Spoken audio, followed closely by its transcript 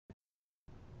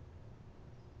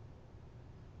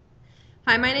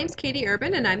Hi, my name's Katie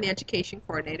Urban, and I'm the Education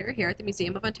Coordinator here at the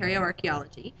Museum of Ontario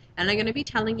Archaeology. And I'm going to be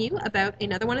telling you about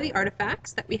another one of the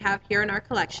artifacts that we have here in our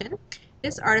collection.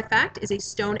 This artifact is a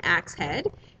stone axe head.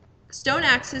 Stone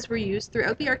axes were used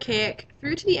throughout the Archaic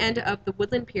through to the end of the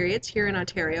woodland periods here in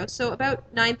Ontario, so about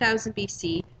 9000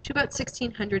 BC to about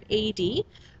 1600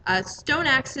 AD. Stone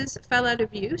axes fell out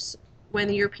of use when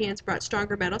the Europeans brought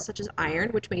stronger metals such as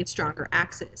iron, which made stronger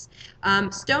axes.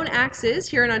 Stone axes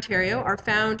here in Ontario are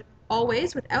found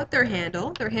always without their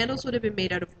handle. Their handles would have been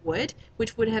made out of wood,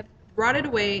 which would have rotted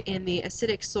away in the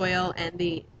acidic soil and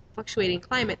the fluctuating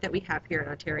climate that we have here in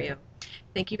Ontario.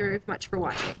 Thank you very much for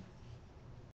watching.